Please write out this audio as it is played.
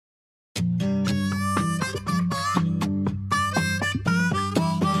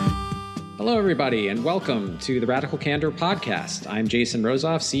Hello, everybody, and welcome to the Radical Candor podcast. I'm Jason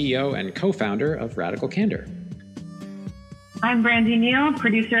Rosoff, CEO and co-founder of Radical Candor. I'm Brandy Neal,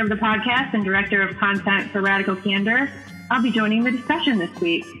 producer of the podcast and director of content for Radical Candor. I'll be joining the discussion this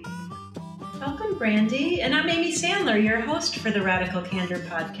week. Welcome, Brandy. And I'm Amy Sandler, your host for the Radical Candor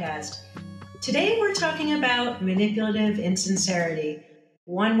podcast. Today, we're talking about manipulative insincerity.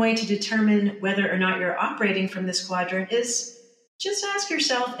 One way to determine whether or not you're operating from this quadrant is just ask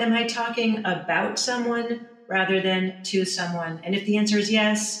yourself, am I talking about someone rather than to someone? And if the answer is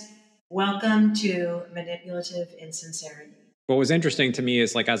yes, welcome to manipulative insincerity. What was interesting to me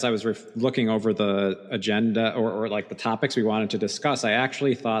is as I was looking over the agenda or the topics we wanted to discuss, I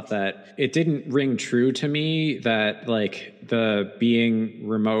actually thought that it didn't ring true to me that the being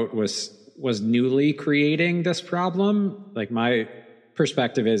remote was newly creating this problem. My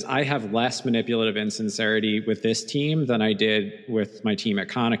perspective is I have less manipulative insincerity with this team than I did with my team at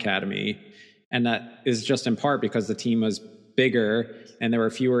Khan Academy. And that is just in part because the team was bigger and there were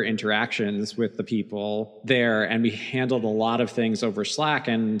fewer interactions with the people there. And we handled a lot of things over Slack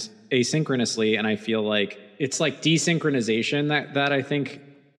and asynchronously. And I feel like it's desynchronization that I think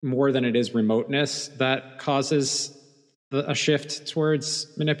more than it is remoteness that causes a shift towards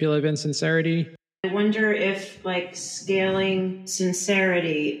manipulative insincerity. I wonder if scaling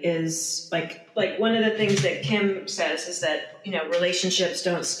sincerity is one of the things that Kim says is that, relationships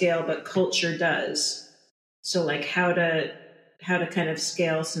don't scale, but culture does. So how to kind of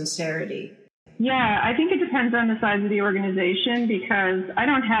scale sincerity. Yeah, I think it depends on the size of the organization because I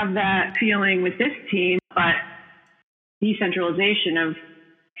don't have that feeling with this team, but decentralization of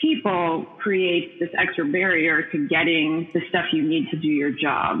people creates this extra barrier to getting the stuff you need to do your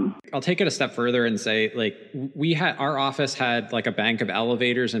job. I'll take it a step further and say, our office had a bank of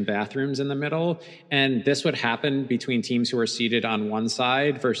elevators and bathrooms in the middle, and this would happen between teams who are seated on one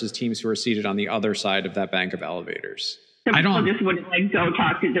side versus teams who are seated on the other side of that bank of elevators. So people just wouldn't go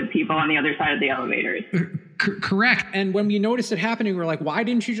talk to the people on the other side of the elevators. Correct. And when we noticed it happening, we're like, why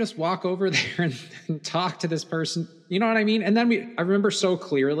didn't you just walk over there and talk to this person? You know what I mean? And then I remember so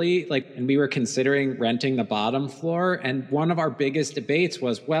clearly, and we were considering renting the bottom floor. And one of our biggest debates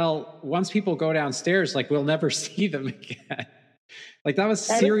was, well, once people go downstairs, we'll never see them again. That was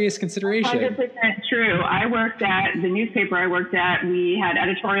serious consideration. 100% true. I worked at the newspaper I worked at. We had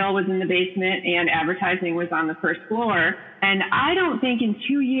editorial was in the basement and advertising was on the first floor. And I don't think in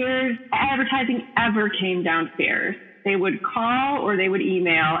 2 years advertising ever came downstairs. They would call or they would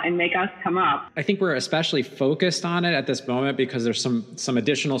email and make us come up. I think we're especially focused on it at this moment because there's some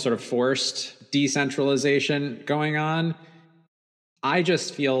additional sort of forced decentralization going on. I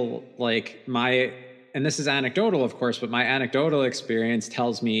just feel and this is anecdotal, of course, but my anecdotal experience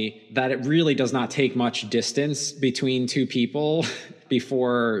tells me that it really does not take much distance between two people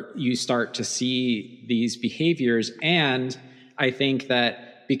before you start to see these behaviors. And I think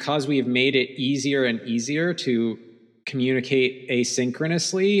that because we've made it easier and easier to communicate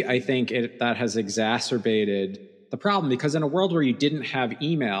asynchronously, I think that has exacerbated the problem. Because in a world where you didn't have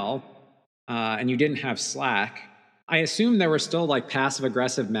email and you didn't have Slack, I assume there were still passive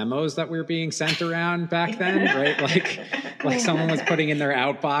aggressive memos that were being sent around back then, right? Someone was putting in their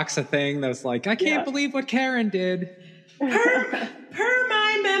outbox a thing that was I can't believe what Karen did. Per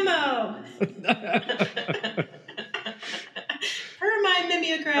my memo. Per my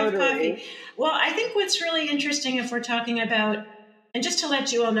mimeograph copy. Well, I think what's really interesting if we're talking about, and just to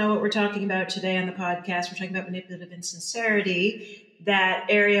let you all know what we're talking about today on the podcast, we're talking about manipulative insincerity, that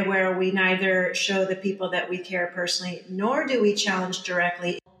area where we neither show the people that we care personally, nor do we challenge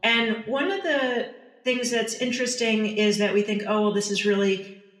directly. And one of the things that's interesting is that we think, oh, well, this is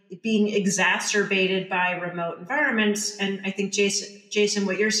really being exacerbated by remote environments. And I think, Jason,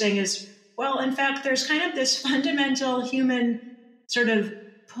 what you're saying is, well, in fact, there's kind of this fundamental human sort of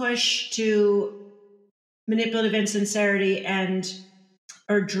push to manipulative insincerity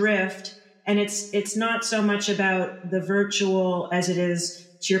or drift. And it's not so much about the virtual as it is,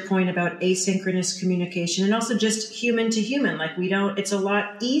 to your point, about asynchronous communication and also just human to human. It's a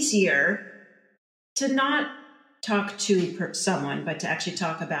lot easier to not talk to someone, but to actually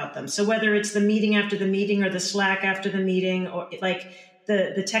talk about them. So whether it's the meeting after the meeting or the Slack after the meeting, or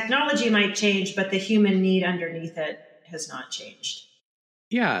the technology might change, but the human need underneath it has not changed.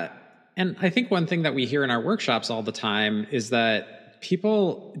 Yeah. And I think one thing that we hear in our workshops all the time is that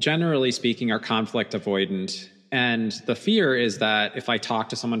people, generally speaking, are conflict avoidant. And the fear is that if I talk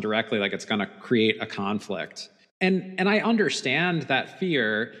to someone directly, it's going to create a conflict. And I understand that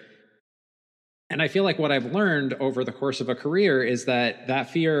fear. And I feel like what I've learned over the course of a career is that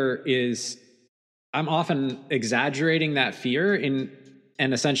fear is, I'm often exaggerating that fear in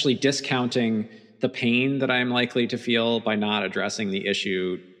and essentially discounting the pain that I'm likely to feel by not addressing the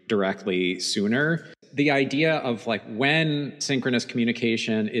issue directly sooner. The idea of like when synchronous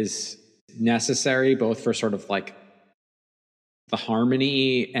communication is necessary, both for sort of like the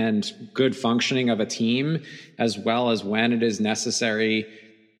harmony and good functioning of a team, as well as when it is necessary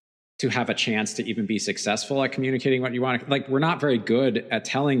to have a chance to even be successful at communicating what you want. Like, we're not very good at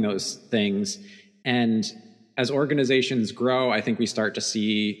telling those things. And as organizations grow, I think we start to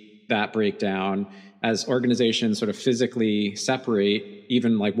see that breakdown. As organizations sort of physically separate,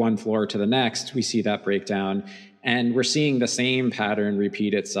 even like one floor to the next, we see that breakdown. And we're seeing the same pattern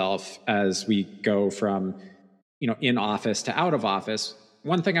repeat itself as we go from, in office to out of office.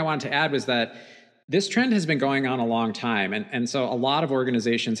 One thing I wanted to add was that this trend has been going on a long time. And so a lot of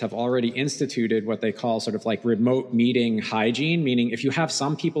organizations have already instituted what they call sort of like remote meeting hygiene, meaning if you have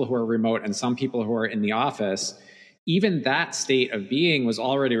some people who are remote and some people who are in the office, even that state of being was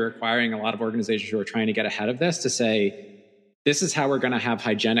already requiring a lot of organizations who are trying to get ahead of this to say, this is how we're going to have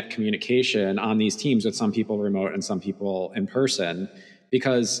hygienic communication on these teams with some people remote and some people in person.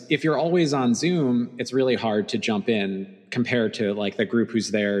 Because if you're always on Zoom, it's really hard to jump in compared to like the group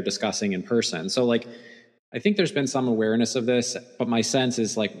who's there discussing in person. So like, I think there's been some awareness of this, but my sense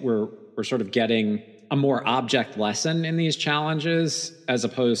is like we're sort of getting a more object lesson in these challenges, as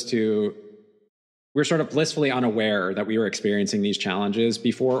opposed to we're sort of blissfully unaware that we were experiencing these challenges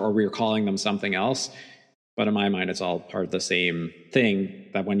before, or we were calling them something else. But in my mind, it's all part of the same thing,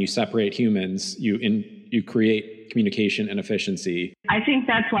 that when you separate humans, you create communication inefficiency. I think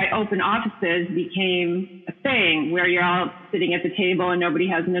that's why open offices became a thing, where you're all sitting at the table and nobody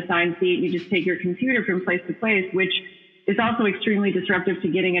has an assigned seat. You just take your computer from place to place, which is also extremely disruptive to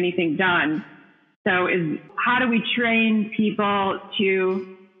getting anything done. So how do we train people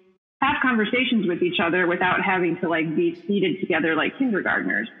to have conversations with each other without having to like be seated together like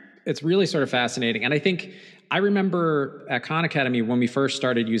kindergartners? It's really sort of fascinating. And I remember at Khan Academy, when we first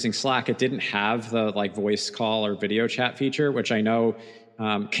started using Slack, it didn't have the like voice call or video chat feature, which I know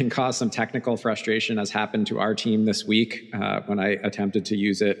can cause some technical frustration, as happened to our team this week when I attempted to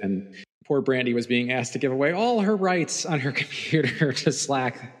use it. And poor Brandy was being asked to give away all her rights on her computer to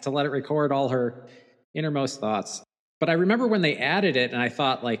Slack to let it record all her innermost thoughts. But I remember when they added it, and I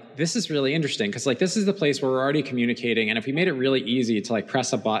thought, like, this is really interesting, because like this is the place where we're already communicating. And if we made it really easy to like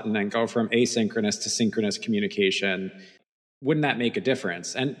press a button and go from asynchronous to synchronous communication, wouldn't that make a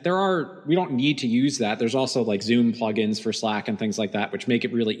difference? And we don't need to use that. There's also like Zoom plugins for Slack and things like that, which make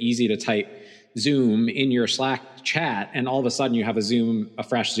it really easy to type Zoom in your Slack chat. And all of a sudden you have a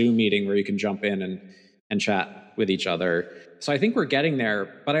fresh Zoom meeting where you can jump in and chat with each other. So I think we're getting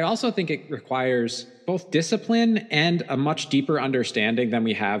there, but I also think it requires both discipline and a much deeper understanding than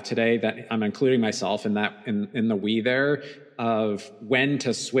we have today, that I'm including myself in that, in the we there, of when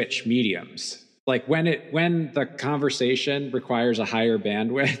to switch mediums. Like when the conversation requires a higher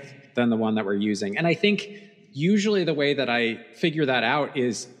bandwidth than the one that we're using. And I think usually the way that I figure that out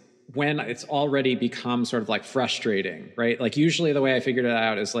is when it's already become sort of like frustrating, right? Like usually the way I figured it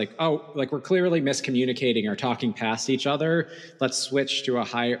out is like, oh, like we're clearly miscommunicating or talking past each other. Let's switch to a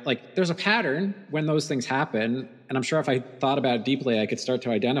higher, like there's a pattern when those things happen. And I'm sure if I thought about it deeply, I could start to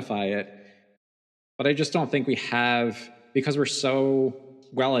identify it. But I just don't think we have, because we're so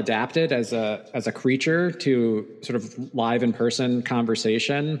well adapted as a creature to sort of live in person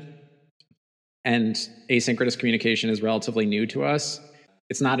conversation, and asynchronous communication is relatively new to us.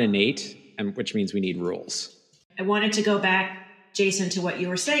 It's not innate, and which means we need rules. I wanted to go back, Jason, to what you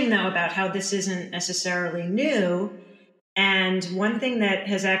were saying, though, about how this isn't necessarily new. And one thing that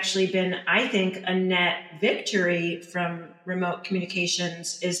has actually been, I think, a net victory from remote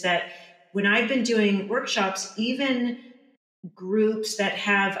communications is that when I've been doing workshops, even groups that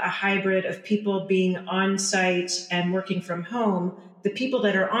have a hybrid of people being on site and working from home, the people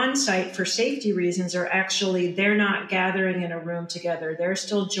that are on site for safety reasons they're not gathering in a room together. They're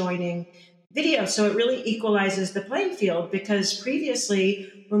still joining video. So it really equalizes the playing field, because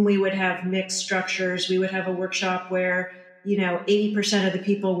previously when we would have mixed structures, we would have a workshop where, 80% of the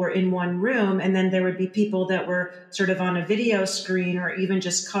people were in one room, and then there would be people that were sort of on a video screen or even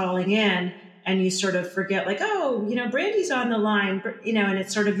just calling in, and you sort of forget like, oh, Brandy's on the line, and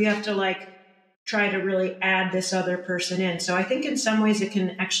it's sort of, you have to like try to really add this other person in. So I think in some ways it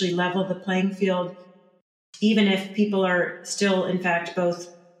can actually level the playing field, even if people are still, in fact, both,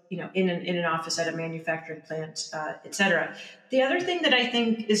 in an office at a manufacturing plant, et cetera. The other thing that I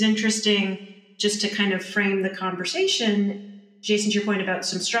think is interesting, just to kind of frame the conversation, Jason, to your point about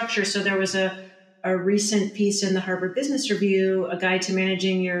some structure. So there was a recent piece in the Harvard Business Review, a guide to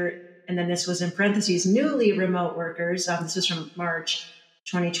managing and then this was in parentheses, newly remote workers. This was from March.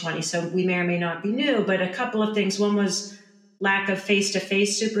 2020. So we may or may not be new, but a couple of things. One was lack of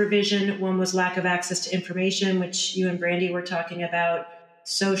face-to-face supervision. One was lack of access to information, which you and Brandy were talking about,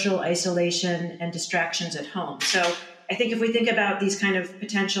 social isolation and distractions at home. So I think if we think about these kind of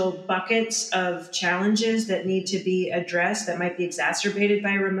potential buckets of challenges that need to be addressed that might be exacerbated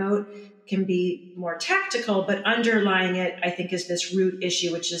by remote, can be more tactical, but underlying it, I think, is this root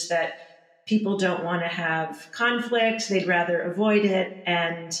issue, which is that people don't want to have conflict. They'd rather avoid it.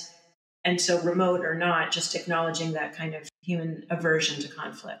 And so remote or not, just acknowledging that kind of human aversion to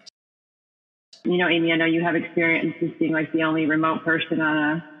conflict. You know, Amy, I know you have experience as being like the only remote person on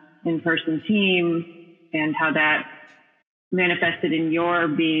a in-person team, and how that manifested in your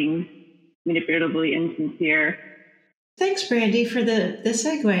being manipulatively insincere. Thanks, Brandy, for the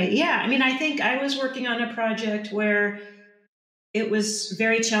segue. Yeah, I mean, I think I was working on a project where it was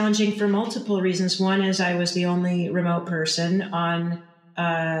very challenging for multiple reasons. One is I was the only remote person on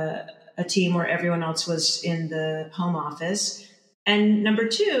a team where everyone else was in the home office. And number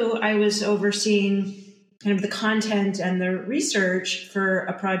two, I was overseeing kind of the content and the research for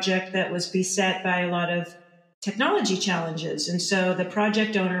a project that was beset by a lot of technology challenges. And so the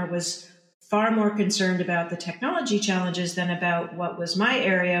project owner was far more concerned about the technology challenges than about what was my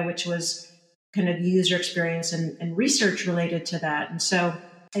area, which was kind of user experience and research related to that. And so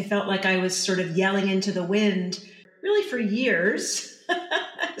I felt like I was sort of yelling into the wind really for years.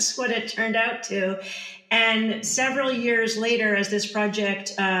 That's what it turned out to. And several years later, as this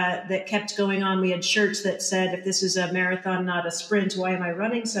project that kept going on, we had shirts that said, if this is a marathon, not a sprint, why am I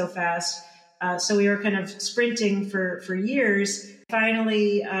running so fast? So we were kind of sprinting for years.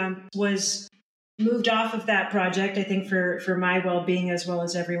 Finally was moved off of that project, I think for my well-being as well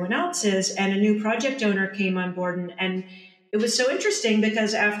as everyone else's, and a new project owner came on board. And it was so interesting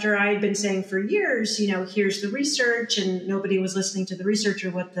because after I had been saying for years, you know, here's the research, and nobody was listening to the research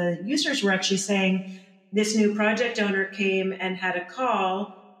or what the users were actually saying, this new project owner came and had a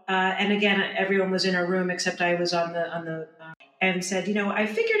call. And again, everyone was in a room except I was on the and said, you know, I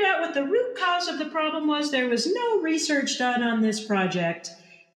figured out what the root cause of the problem was. There was no research done on this project.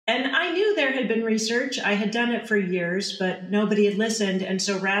 And I knew there had been research. I had done it for years, but nobody had listened. And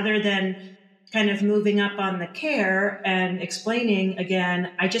so rather than kind of moving up on the care and explaining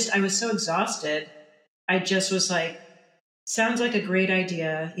again, I was so exhausted. I just was like, sounds like a great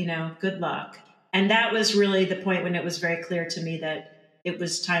idea, you know, good luck. And that was really the point when it was very clear to me that it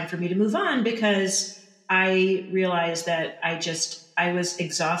was time for me to move on, because I realized that I was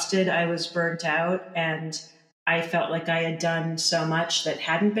exhausted, I was burnt out, and I felt like I had done so much that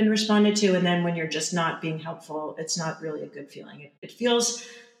hadn't been responded to. And then when you're just not being helpful, it's not really a good feeling. It feels,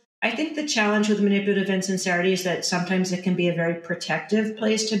 I think the challenge with manipulative insincerity is that sometimes it can be a very protective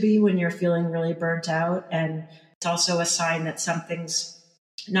place to be when you're feeling really burnt out. And it's also a sign that something's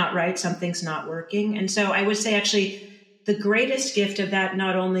not right, something's not working. And so I would say actually the greatest gift of that,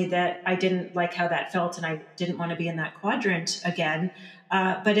 not only that I didn't like how that felt and I didn't want to be in that quadrant again,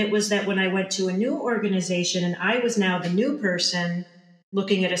 but it was that when I went to a new organization and I was now the new person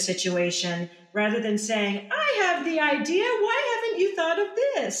looking at a situation, rather than saying, I have the idea, why haven't you thought of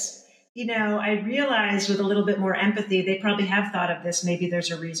this? You know, I realized with a little bit more empathy, they probably have thought of this. Maybe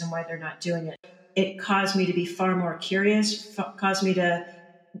there's a reason why they're not doing it. It caused me to be far more curious, caused me to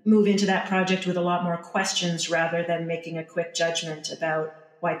move into that project with a lot more questions rather than making a quick judgment about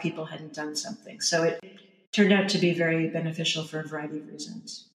why people hadn't done something. So it turned out to be very beneficial for a variety of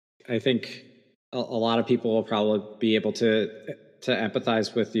reasons. I think a lot of people will probably be able to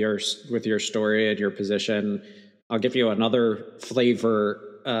empathize with your story and your position. I'll give you another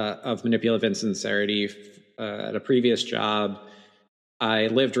flavor of manipulative insincerity. At a previous job, I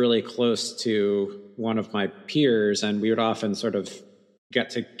lived really close to one of my peers, and we would often sort of get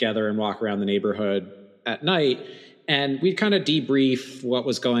together and walk around the neighborhood at night, and we'd kind of debrief what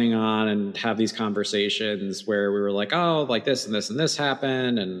was going on and have these conversations where we were like, oh, like this and this and this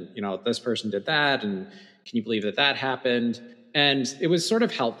happened, and you know, this person did that, and can you believe that happened? And it was sort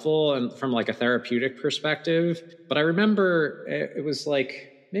of helpful and from like a therapeutic perspective. But I remember it was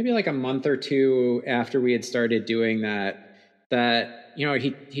like maybe like a month or two after we had started doing that, you know,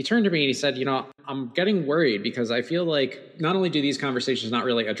 he turned to me and he said, you know, I'm getting worried because I feel like not only do these conversations not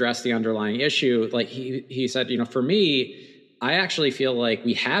really address the underlying issue, like he said, you know, for me, I actually feel like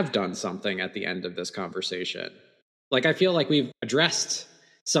we have done something at the end of this conversation. Like, I feel like we've addressed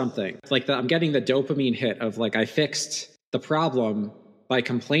something. Like I'm getting the dopamine hit of like, I fixed the problem by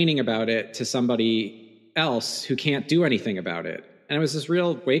complaining about it to somebody else who can't do anything about it. And it was this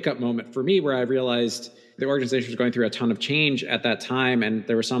real wake-up moment for me where I realized the organization was going through a ton of change at that time, and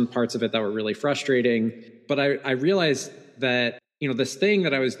there were some parts of it that were really frustrating. But I realized that this thing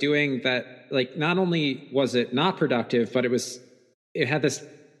that I was doing that, like, not only was it not productive, but it had this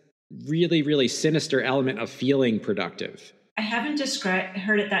really, really sinister element of feeling productive. I haven't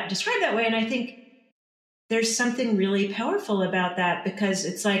heard it described that way. And I think there's something really powerful about that, because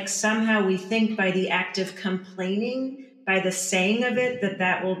it's like somehow we think by the act of complaining, by the saying of it,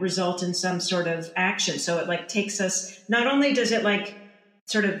 that will result in some sort of action. So it like takes us, not only does it like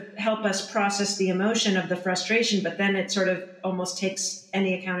sort of help us process the emotion of the frustration, but then it sort of almost takes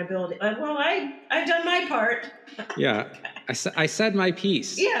any accountability. Like, well, I've done my part. Yeah. I said my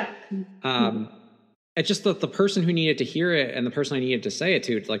piece. Yeah. It's just that the person who needed to hear it and the person I needed to say it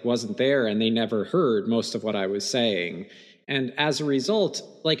to, like, wasn't there, and they never heard most of what I was saying. And as a result,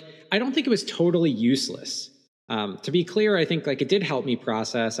 like, I don't think it was totally useless. To be clear, I think, like, it did help me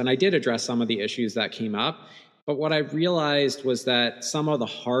process, and I did address some of the issues that came up. But what I realized was that some of the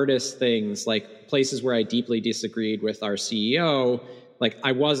hardest things, like places where I deeply disagreed with our CEO, like,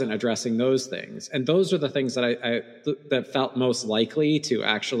 I wasn't addressing those things. And those are the things that that felt most likely to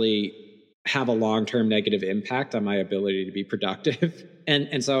actually have a long-term negative impact on my ability to be productive.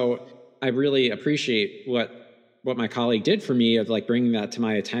 And so I really appreciate what my colleague did for me of, like, bringing that to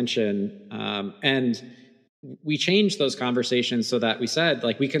my attention. And we changed those conversations so that we said,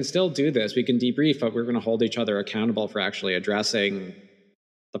 like, we can still do this, we can debrief, but we're going to hold each other accountable for actually addressing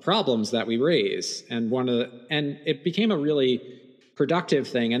the problems that we raise. And it became a really productive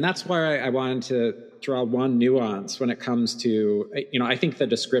thing. And that's why I wanted to draw one nuance when it comes to, I think the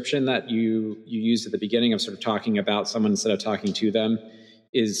description that you used at the beginning of sort of talking about someone instead of talking to them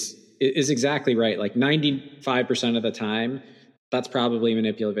is exactly right. Like 95% of the time, that's probably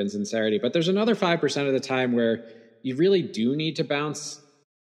manipulative insincerity. But there's another 5% of the time where you really do need to bounce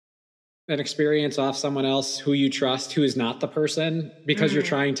an experience off someone else who you trust, who is not the person, because you're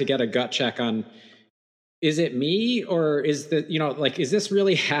trying to get a gut check on, is it me, or is is this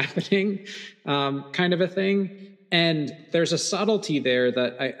really happening, kind of a thing. And there's a subtlety there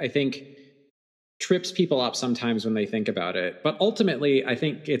that I think trips people up sometimes when they think about it. But ultimately, I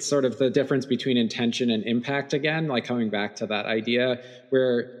think it's sort of the difference between intention and impact again, like coming back to that idea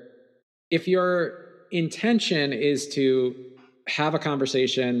where if your intention is to have a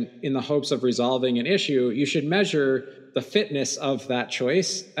conversation in the hopes of resolving an issue, you should measure the fitness of that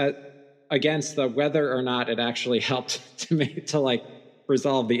choice against the whether or not it actually helped to like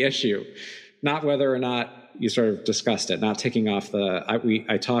resolve the issue, not whether or not you sort of discussed it, not ticking off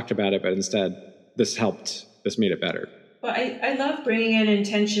I talked about it, but instead this made it better. Well, I love bringing in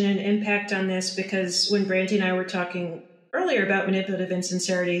intention and impact on this, because when Brandy and I were talking earlier about manipulative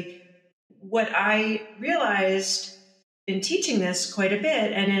insincerity, what I realized in teaching this quite a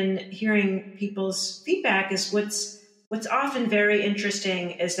bit and in hearing people's feedback is what's often very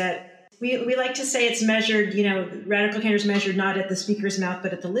interesting is that we like to say it's measured, radical candor is measured not at the speaker's mouth,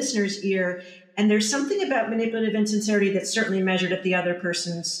 but at the listener's ear. And there's something about manipulative insincerity that's certainly measured at the other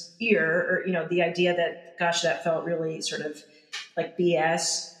person's ear, or, the idea that, gosh, that felt really sort of like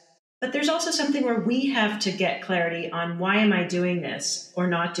BS. But there's also something where we have to get clarity on, why am I doing this or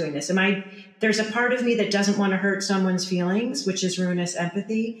not doing this? There's a part of me that doesn't want to hurt someone's feelings, which is ruinous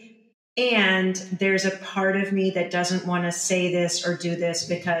empathy. And there's a part of me that doesn't want to say this or do this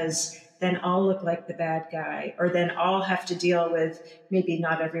because then I'll look like the bad guy, or then I'll have to deal with maybe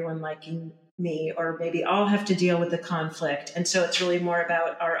not everyone liking me, or maybe I'll have to deal with the conflict. And so it's really more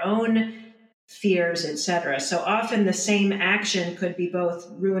about our own fears, etc. So often the same action could be both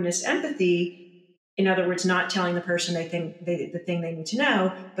ruinous empathy, in other words, not telling the person the thing they need to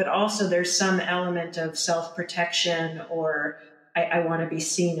know, but also there's some element of self-protection, or I want to be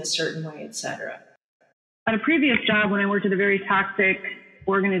seen a certain way, etc. At a previous job, when I worked at a very toxic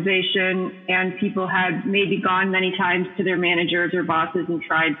organization and people had maybe gone many times to their managers or bosses and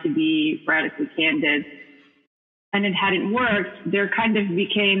tried to be radically candid, and it hadn't worked, there kind of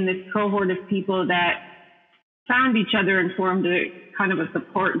became this cohort of people that found each other and formed a kind of a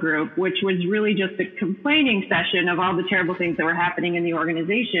support group, which was really just a complaining session of all the terrible things that were happening in the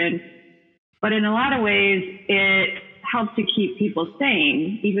organization. But in a lot of ways, it helped to keep people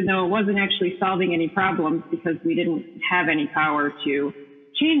sane, even though it wasn't actually solving any problems, because we didn't have any power to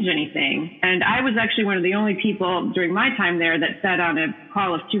change anything. And I was actually one of the only people during my time there that said on a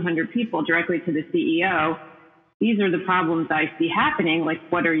call of 200 people directly to the CEO, these are the problems I see happening, like,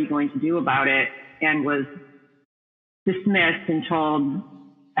 what are you going to do about it? And was dismissed and told,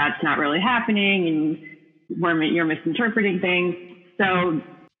 that's not really happening, and you're misinterpreting things. So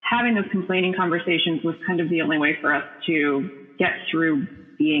having those complaining conversations was kind of the only way for us to get through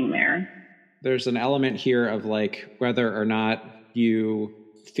being there. There's an element here of, like, whether or not you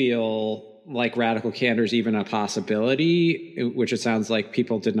feel like radical candor is even a possibility, which it sounds like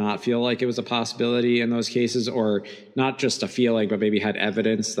people did not feel like it was a possibility in those cases, or not just a feeling, but maybe had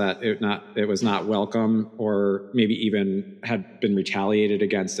evidence that it was not welcome, or maybe even had been retaliated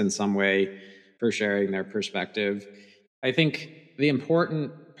against in some way for sharing their perspective. I think the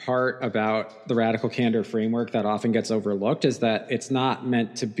important part about the radical candor framework that often gets overlooked is that it's not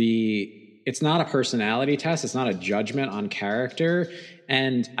a personality test. It's not a judgment on character.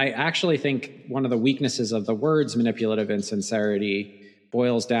 And I actually think one of the weaknesses of the words manipulative insincerity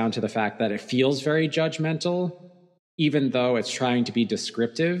boils down to the fact that it feels very judgmental, even though it's trying to be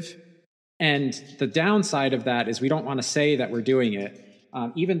descriptive. And the downside of that is we don't want to say that we're doing it,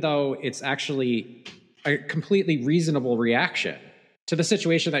 even though it's actually a completely reasonable reaction to the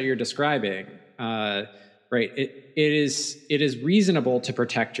situation that you're describing. Right. It is reasonable to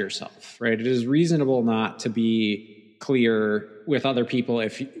protect yourself, right? It is reasonable not to be clear with other people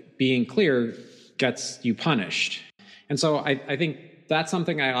if being clear gets you punished. And so I think that's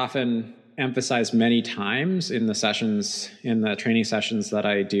something I often emphasize many times in the training sessions that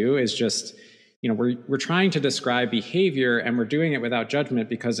I do, is just, we're trying to describe behavior, and we're doing it without judgment,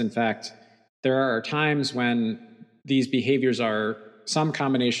 because in fact, there are times when these behaviors are some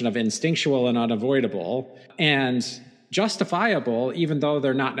combination of instinctual and unavoidable and justifiable, even though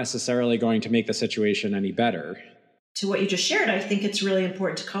they're not necessarily going to make the situation any better. To what you just shared, I think it's really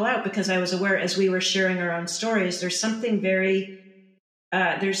important to call out, because I was aware as we were sharing our own stories, there's something very,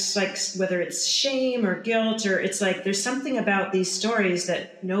 there's like, whether it's shame or guilt, or it's like, there's something about these stories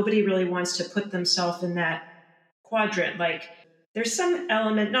that nobody really wants to put themselves in that quadrant. Like, there's some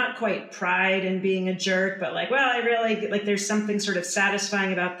element, not quite pride in being a jerk, but like, well, I really, like, there's something sort of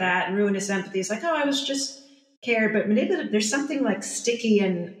satisfying about that. And ruinous empathy is like, oh, I was just cared. But manipulative, there's something like sticky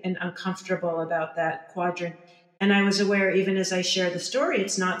and uncomfortable about that quadrant. And I was aware, even as I share the story,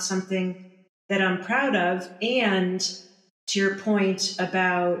 it's not something that I'm proud of. And to your point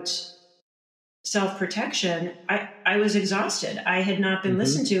about self-protection, I was exhausted. I had not been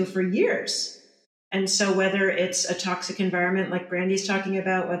listened to for years. And so whether it's a toxic environment like Brandy's talking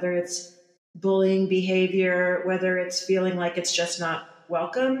about, whether it's bullying behavior, whether it's feeling like it's just not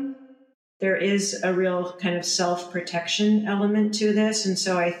welcome, there is a real kind of self-protection element to this. And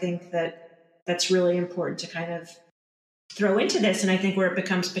so I think that that's really important to kind of throw into this. And I think where it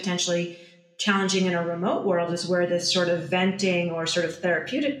becomes potentially challenging in a remote world is where this sort of venting or sort of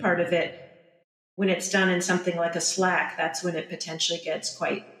therapeutic part of it, when it's done in something like a Slack, that's when it potentially gets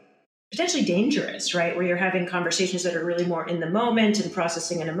quite potentially dangerous, right? Where you're having conversations that are really more in the moment and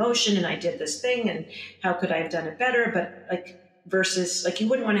processing an emotion, and I did this thing, and how could I have done it better? But like, versus like, you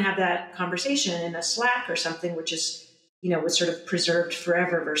wouldn't want to have that conversation in a Slack or something, which is, was sort of preserved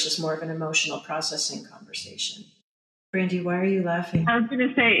forever, versus more of an emotional processing conversation. Brandy, why are you laughing? I was going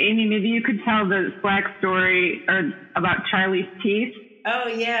to say, Amy, maybe you could tell the Slack story about Charlie's teeth. Oh,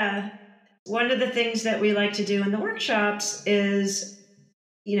 yeah. One of the things that we like to do in the workshops is,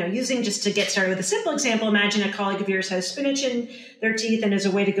 using, just to get started with a simple example, imagine a colleague of yours has spinach in their teeth, and as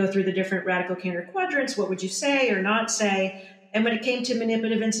a way to go through the different radical candor quadrants, what would you say or not say? And when it came to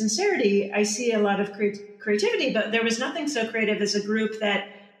manipulative insincerity, I see a lot of creativity, but there was nothing so creative as a group that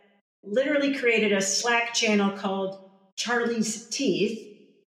literally created a Slack channel called Charlie's Teeth,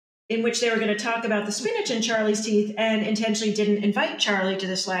 in which they were going to talk about the spinach in Charlie's teeth, and intentionally didn't invite Charlie to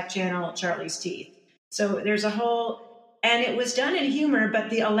the Slack channel, Charlie's Teeth. So there's a whole, and it was done in humor, but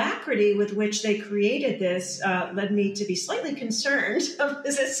the alacrity with which they created this led me to be slightly concerned.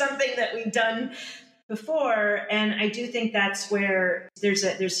 Is this something that we've done before? And I do think that's where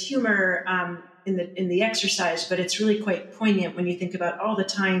there's humor in the exercise, but it's really quite poignant when you think about all the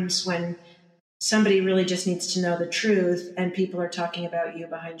times when somebody really just needs to know the truth and people are talking about you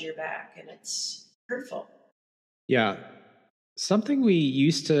behind your back, and it's hurtful. Yeah. Something we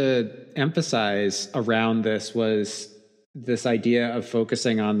used to emphasize around this was this idea of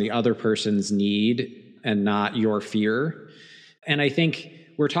focusing on the other person's need and not your fear. And I think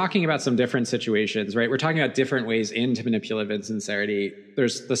we're talking about some different situations, right? We're talking about different ways into manipulative insincerity.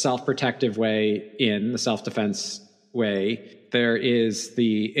 There's the self-protective way in, the self-defense way. There is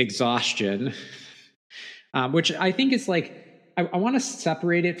the exhaustion, which I think is like, I want to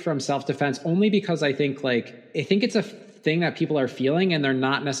separate it from self-defense only because I think it's a thing that people are feeling and they're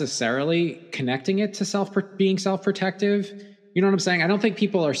not necessarily connecting it to being self-protective. You know what I'm saying? I don't think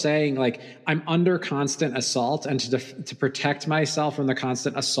people are saying like, I'm under constant assault, and to protect myself from the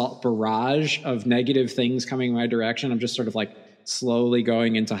constant assault barrage of negative things coming my direction, I'm just sort of like slowly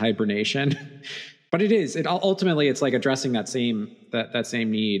going into hibernation. But ultimately it's like addressing that same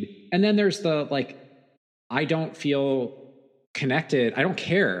need. And then there's the like, I don't feel connected. I don't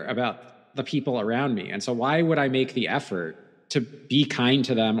care about the people around me. And so why would I make the effort to be kind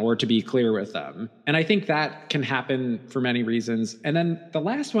to them or to be clear with them? And I think that can happen for many reasons. And then the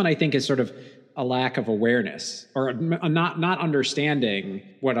last one, I think, is sort of a lack of awareness or a not understanding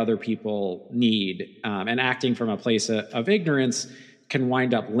what other people need, and acting from a place of ignorance can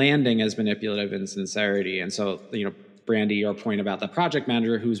wind up landing as manipulative insincerity. And so, Brandy, your point about the project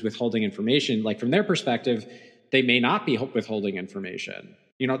manager who's withholding information, like from their perspective, they may not be withholding information.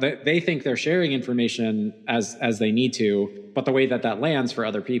 They think they're sharing information as they need to, but the way that lands for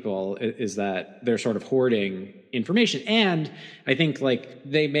other people is that they're sort of hoarding information. And I think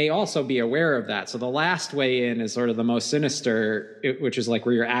they may also be aware of that. So the last way in is sort of the most sinister, which is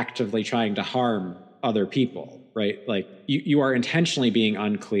where you're actively trying to harm other people, right? You are intentionally being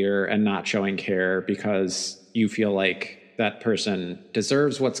unclear and not showing care because you feel like that person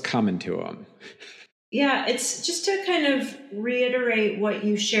deserves what's coming to them. Yeah, it's just to kind of reiterate what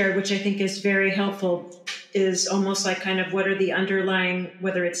you shared, which I think is very helpful, is almost like kind of what are the underlying,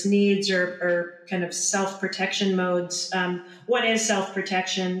 whether it's needs or kind of self-protection modes. One is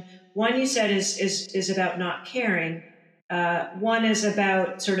self-protection. One you said is about not caring. One is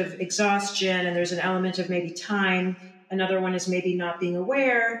about sort of exhaustion, and there's an element of maybe time. Another one is maybe not being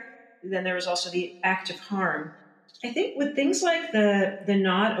aware. Then there was also the act of harm. I think with things like the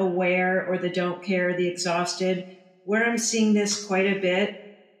not aware or the don't care, the exhausted, where I'm seeing this quite a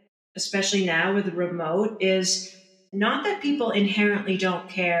bit, especially now with the remote, is not that people inherently don't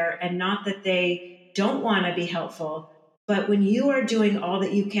care and not that they don't want to be helpful, but when you are doing all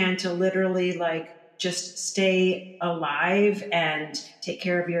that you can to literally just stay alive and take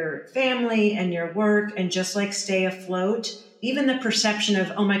care of your family and your work and just stay afloat, even the perception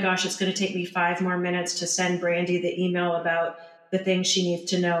of, oh my gosh, it's going to take me 5 more minutes to send Brandy the email about the things she needs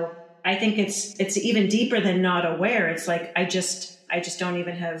to know. I think it's even deeper than not aware. It's I just don't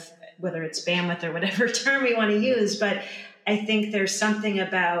even have, whether it's bandwidth or whatever term we want to use, but I think there's something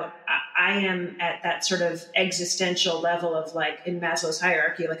about, I am at that sort of existential level of in Maslow's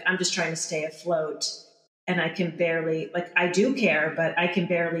hierarchy, I'm just trying to stay afloat and I can barely, I do care, but I can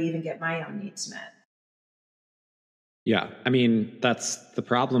barely even get my own needs met. Yeah. I mean, that's the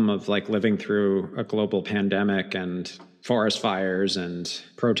problem of living through a global pandemic and forest fires and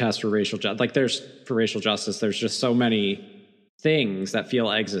protests for racial justice. For racial justice, there's just so many things that feel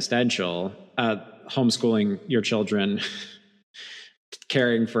existential. Homeschooling your children,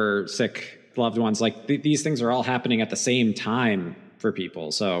 caring for sick loved ones, these things are all happening at the same time for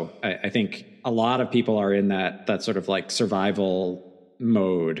people. So I think a lot of people are in that sort of survival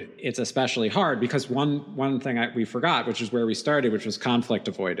mode. It's especially hard because one thing we forgot, which is where we started, which was conflict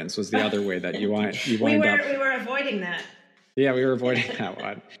avoidance, was the other way that you wind up. We were avoiding that. Yeah, we were avoiding that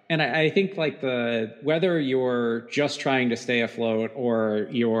one. And I think whether you're just trying to stay afloat or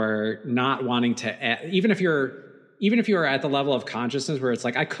you're not wanting to, even if you're at the level of consciousness where it's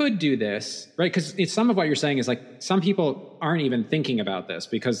I could do this, right? Because some of what you're saying is some people aren't even thinking about this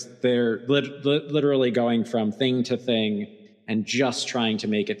because they're literally going from thing to thing and just trying to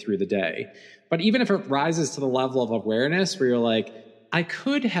make it through the day. But even if it rises to the level of awareness where you're I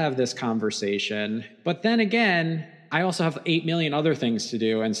could have this conversation, but then again, I also have 8 million other things to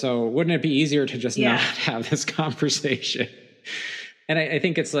do. And so wouldn't it be easier to just not have this conversation? And I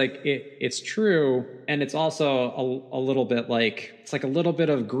think it's it's true. And it's also a little bit it's a little bit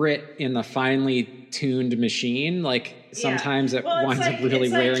of grit in the finely tuned machine. Sometimes it winds up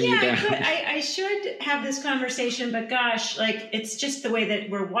really wearing you down. I should have this conversation, but gosh, it's just the way that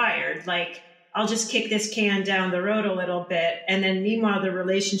we're wired. I'll just kick this can down the road a little bit. And then meanwhile, the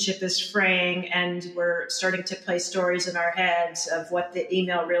relationship is fraying and we're starting to play stories in our heads of what the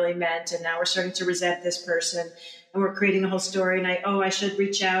email really meant. And now we're starting to resent this person and we're creating a whole story. And I should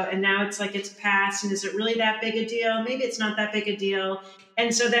reach out. And now it's it's past. And is it really that big a deal? Maybe it's not that big a deal.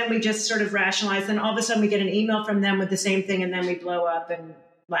 And so then we just sort of rationalize. Then all of a sudden we get an email from them with the same thing. And then we blow up and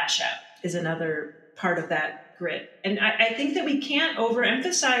lash out is another part of that grit. And I think that we can't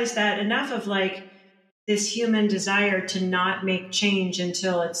overemphasize that enough of this human desire to not make change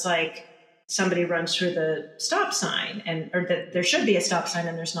until it's somebody runs through the stop sign or that there should be a stop sign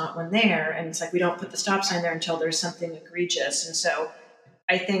and there's not one there. And it's we don't put the stop sign there until there's something egregious. And so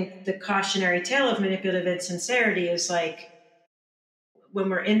I think the cautionary tale of manipulative insincerity is when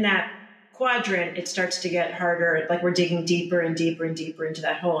we're in that quadrant, it starts to get harder. We're digging deeper and deeper and deeper into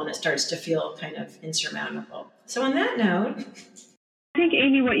that hole, and it starts to feel kind of insurmountable. So on that note, I think,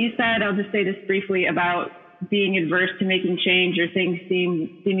 Amy, what you said, I'll just say this briefly about being adverse to making change or things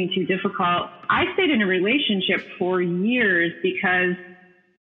seeming too difficult. I stayed in a relationship for years because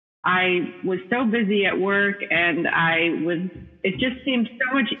I was so busy at work and I was it just seemed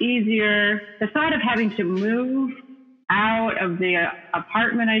so much easier. The thought of having to move out of the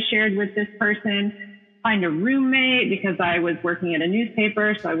apartment I shared with this person, find a roommate because I was working at a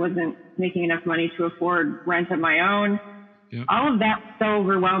newspaper, so I wasn't making enough money to afford rent of my own. Yep. All of that was so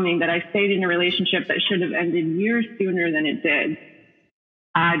overwhelming that I stayed in a relationship that should have ended years sooner than it did,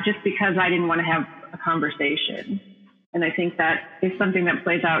 just because I didn't want to have a conversation. And I think that is something that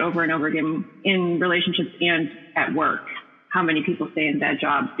plays out over and over again in relationships and at work. How many people stay in bad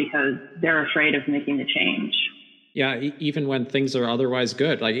jobs because they're afraid of making the change. Yeah, even when things are otherwise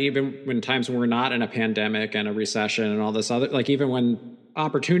good, like even when times when we're not in a pandemic and a recession and all this other, like even when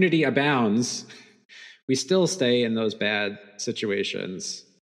opportunity abounds, we still stay in those bad situations.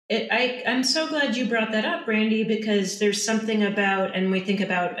 I'm so glad you brought that up, Brandy, because there's something about, and we think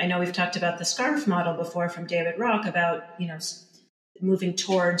about, I know we've talked about the SCARF model before from David Rock about, moving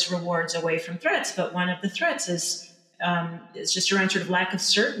towards rewards away from threats. But one of the threats is just around sort of lack of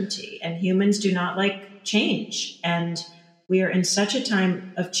certainty, and humans do not like change. And we are in such a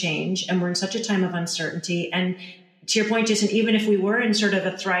time of change, and we're in such a time of uncertainty. And to your point, Jason, even if we were in sort of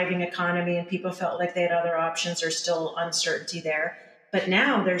a thriving economy and people felt like they had other options, there's still uncertainty there. But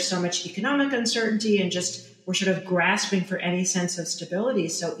now there's so much economic uncertainty and just we're sort of grasping for any sense of stability.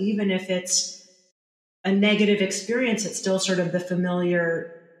 So even if it's a negative experience, it's still sort of the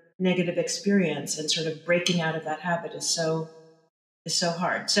familiar negative experience, and sort of breaking out of that habit is so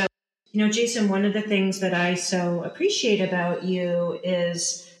hard. So, Jason, one of the things that I so appreciate about you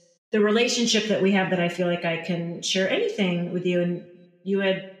is the relationship that we have, that I feel like I can share anything with you. And you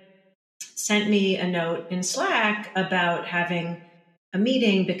had sent me a note in Slack about having a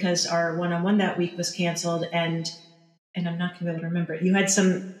meeting because our one-on-one that week was canceled, and I'm not going to be able to remember it. You had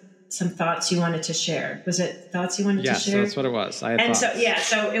some thoughts you wanted to share. Was it thoughts you wanted to share? Yes, that's what it was. I had thoughts.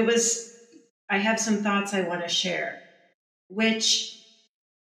 So it was, I have some thoughts I want to share,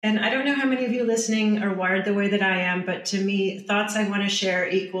 and I don't know how many of you listening are wired the way that I am, but to me, thoughts I want to share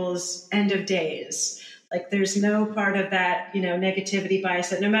equals end of days. Like there's no part of that, negativity bias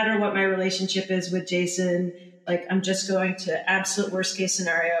that no matter what my relationship is with Jason, like I'm just going to absolute worst case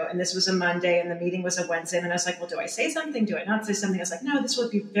scenario. And this was a Monday and the meeting was a Wednesday. And then I was like, well, do I say something? Do I not say something? I was like, no, this would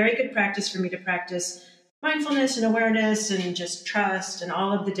be very good practice for me to practice mindfulness and awareness and just trust and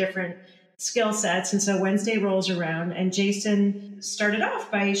all of the different skill sets. And so Wednesday rolls around and Jason started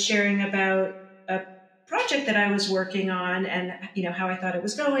off by sharing about a project that I was working on and, how I thought it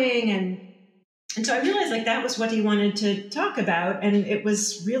was going. And so I realized like that was what he wanted to talk about. And it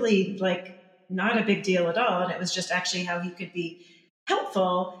was really like not a big deal at all. And it was just actually how he could be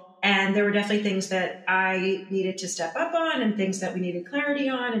helpful. And there were definitely things that I needed to step up on and things that we needed clarity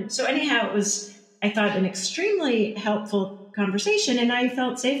on. And so anyhow, it was, I thought, an extremely helpful conversation. And I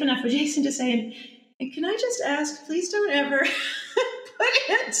felt safe enough with Jason to say, and can I just ask, please don't ever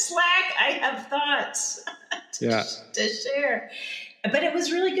put in Slack, I have thoughts to share. But it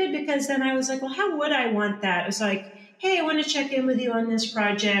was really good because then I was like, well, how would I want that? It was like, hey, I want to check in with you on this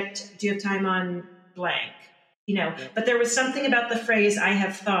project. Do you have time on blank? But there was something about the phrase, I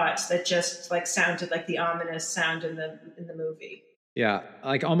have thoughts, that just like sounded like the ominous sound in the movie. Yeah.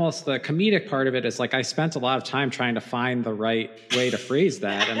 Like almost the comedic part of it is like, I spent a lot of time trying to find the right way to phrase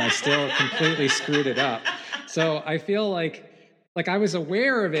that. And I still completely screwed it up. So I feel like I was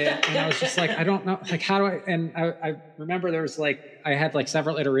aware of it and I was just like, I don't know, like, how do I remember there was like, I had like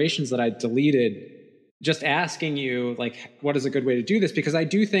several iterations that I deleted just asking you, like, what is a good way to do this? Because I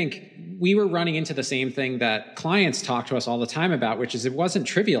do think we were running into the same thing that clients talk to us all the time about, which is it wasn't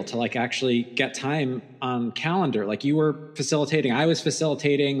trivial to like actually get time on calendar. Like you were facilitating, I was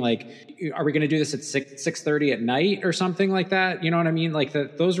facilitating, like, are we going to do this at 6:30 at night or something like that? You know what I mean? Like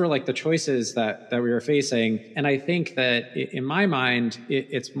those were like the choices that we were facing. And I think that in my mind,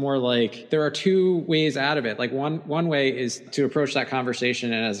 it's more like there are two ways out of it. Like one way is to approach that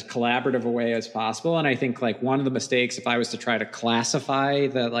conversation in as collaborative a way as possible. And I think like one of the mistakes, if I was to try to classify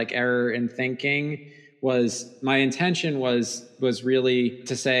the like error in thinking, was my intention was really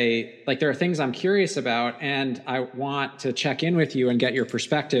to say, like, there are things I'm curious about and I want to check in with you and get your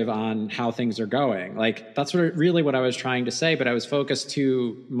perspective on how things are going. Like, that's really what I was trying to say, but I was focused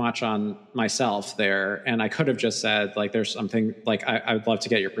too much on myself there. And I could have just said, like, there's something, like, I would love to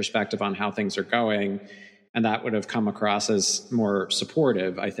get your perspective on how things are going. And that would have come across as more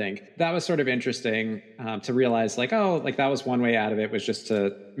supportive, I think. That was sort of interesting to realize, like, oh, like that was one way out of it, was just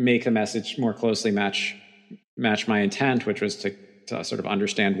to make the message more closely match my intent, which was to sort of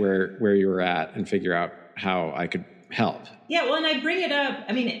understand where you were at and figure out how I could help. Yeah, well, and I bring it up,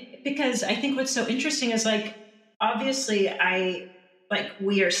 I mean, because I think what's so interesting is, like, obviously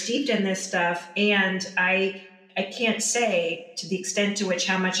we are steeped in this stuff, and I can't say to the extent to which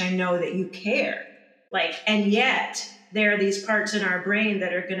how much I know that you care. Like, and yet there are these parts in our brain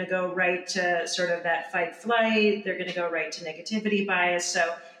that are going to go right to sort of that fight flight. They're going to go right to negativity bias.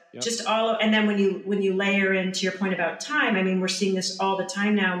 So just and then when you layer into your point about time, I mean, we're seeing this all the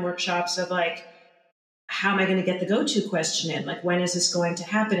time now in workshops of like, how am I going to get the go-to question in? Like, when is this going to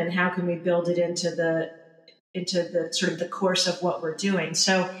happen? And how can we build it into the sort of the course of what we're doing?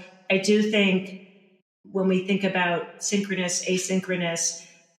 So I do think when we think about synchronous, asynchronous,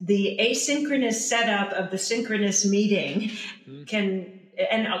 the asynchronous setup of the synchronous meeting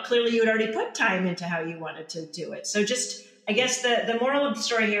and clearly you had already put time into how you wanted to do it. So just, I guess the moral of the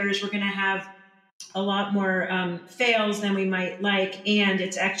story here is we're going to have a lot more fails than we might like. And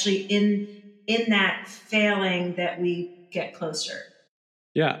it's actually in that failing that we get closer.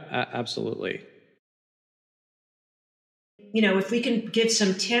 Yeah, absolutely. You know, if we can give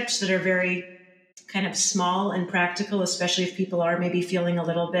some tips that are very kind of small and practical, especially if people are maybe feeling a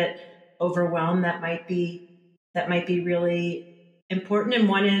little bit overwhelmed, that might be really important. And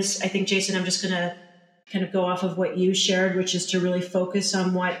one is, I think, Jason, I'm just going to kind of go off of what you shared, which is to really focus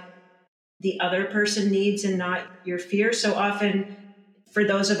on what the other person needs and not your fear. So often for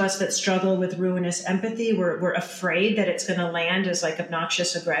those of us that struggle with ruinous empathy, we're afraid that it's going to land as like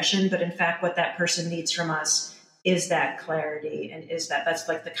obnoxious aggression. But in fact, what that person needs from us is that clarity, and that's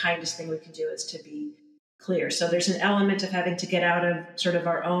like the kindest thing we can do is to be clear. So there's an element of having to get out of sort of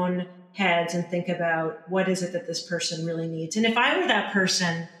our own heads and think about what is it that this person really needs. And if I were that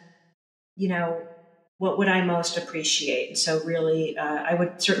person, you know, what would I most appreciate? And so really, I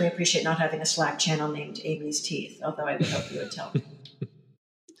would certainly appreciate not having a Slack channel named Amy's Teeth, although I would hope you would tell me.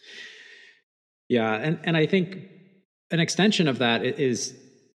 Yeah. And I think an extension of that is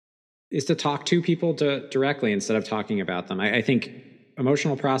to talk to people directly instead of talking about them. I think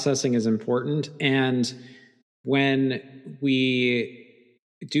emotional processing is important. And when we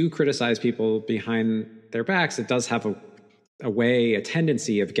do criticize people behind their backs, it does have a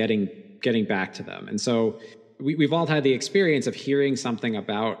tendency of getting back to them. And so we've all had the experience of hearing something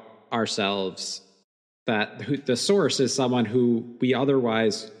about ourselves that the source is someone who we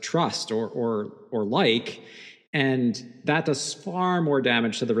otherwise trust or like. And that does far more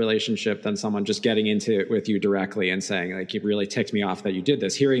damage to the relationship than someone just getting into it with you directly and saying, like, it really ticked me off that you did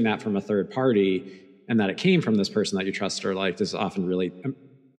this. Hearing that from a third party and that it came from this person that you trust or liked is often really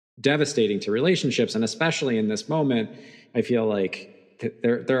devastating to relationships. And especially in this moment, I feel like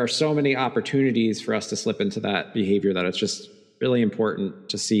there are so many opportunities for us to slip into that behavior that it's just really important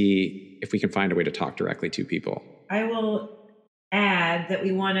to see if we can find a way to talk directly to people. I will add that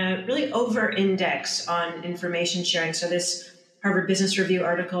we want to really over-index on information sharing. So this Harvard Business Review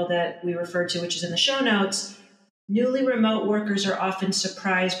article that we referred to, which is in the show notes, newly remote workers are often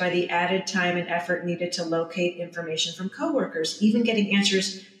surprised by the added time and effort needed to locate information from coworkers. Even getting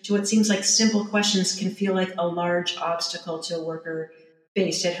answers to what seems like simple questions can feel like a large obstacle to a worker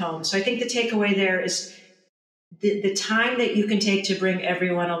based at home. So I think the takeaway there is the time that you can take to bring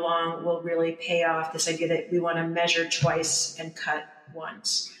everyone along will really pay off. This idea that we want to measure twice and cut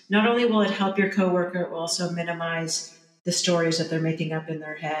once. Not only will it help your coworker, it will also minimize the stories that they're making up in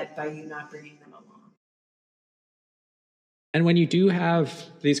their head by you not bringing them along. And when you do have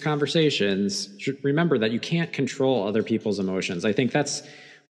these conversations, remember that you can't control other people's emotions. I think that's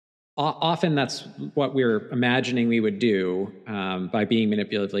what we're imagining we would do by being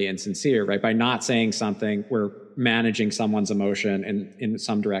manipulatively insincere, right? By not saying something, we're managing someone's emotion in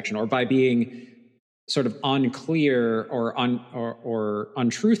some direction, or by being sort of unclear or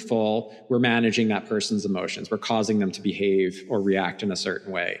untruthful, we're managing that person's emotions. We're causing them to behave or react in a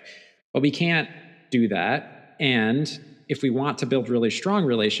certain way. But we can't do that. And if we want to build really strong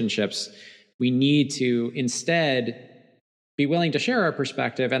relationships, we need to instead be willing to share our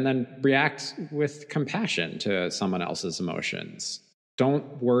perspective and then react with compassion to someone else's emotions.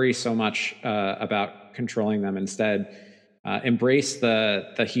 Don't worry so much about controlling them. Instead, embrace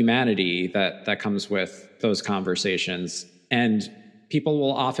the humanity that comes with those conversations. And people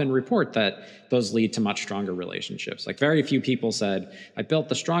will often report that those lead to much stronger relationships. Like, very few people said, I built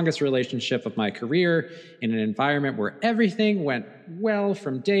the strongest relationship of my career in an environment where everything went well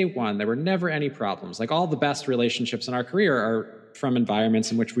from day one. There were never any problems. Like, all the best relationships in our career are from environments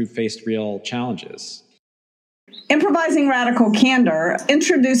in which we've faced real challenges. Improvising Radical Candor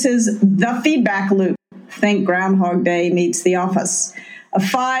introduces the feedback loop. Think Groundhog Day meets The Office, a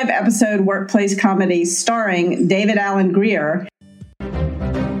 5-episode workplace comedy starring David Alan Grier.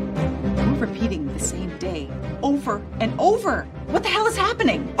 Repeating the same day over and over. What the hell is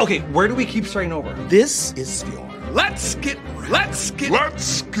happening? Okay, where do we keep starting over? This is your Let's get radical.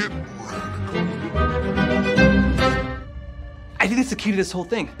 I think that's the key to this whole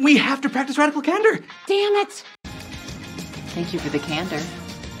thing. We have to practice radical candor. Damn it! Thank you for the candor.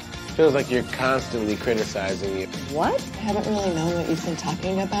 Feels like you're constantly criticizing it. What? I haven't really known what you've been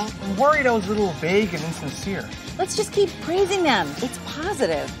talking about. I'm worried I was a little vague and insincere. Let's just keep praising them. It's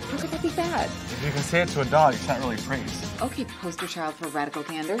positive. How could that be bad? If you can say it to a dog, it's not really praise. Okay, poster child for radical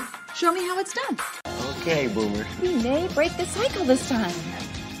candor. Show me how it's done. Okay, Boomer. We may break the cycle this time.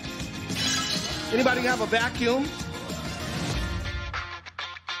 Anybody have a vacuum?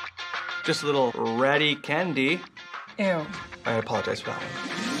 Just a little ready candy. Ew. I apologize for that one.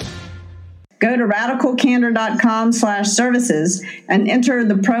 Go to radicalcandor.com/services and enter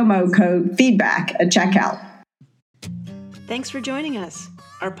the promo code feedback at checkout. Thanks for joining us.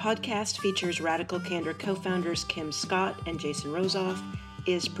 Our podcast features Radical Candor co-founders Kim Scott and Jason Rosoff,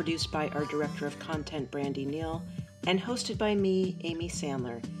 is produced by our Director of Content, Brandy Neal, and hosted by me, Amy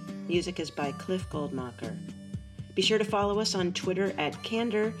Sandler. Music is by Cliff Goldmacher. Be sure to follow us on Twitter at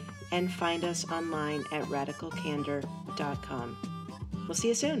Candor and find us online at radicalcandor.com. We'll see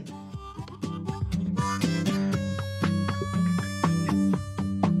you soon.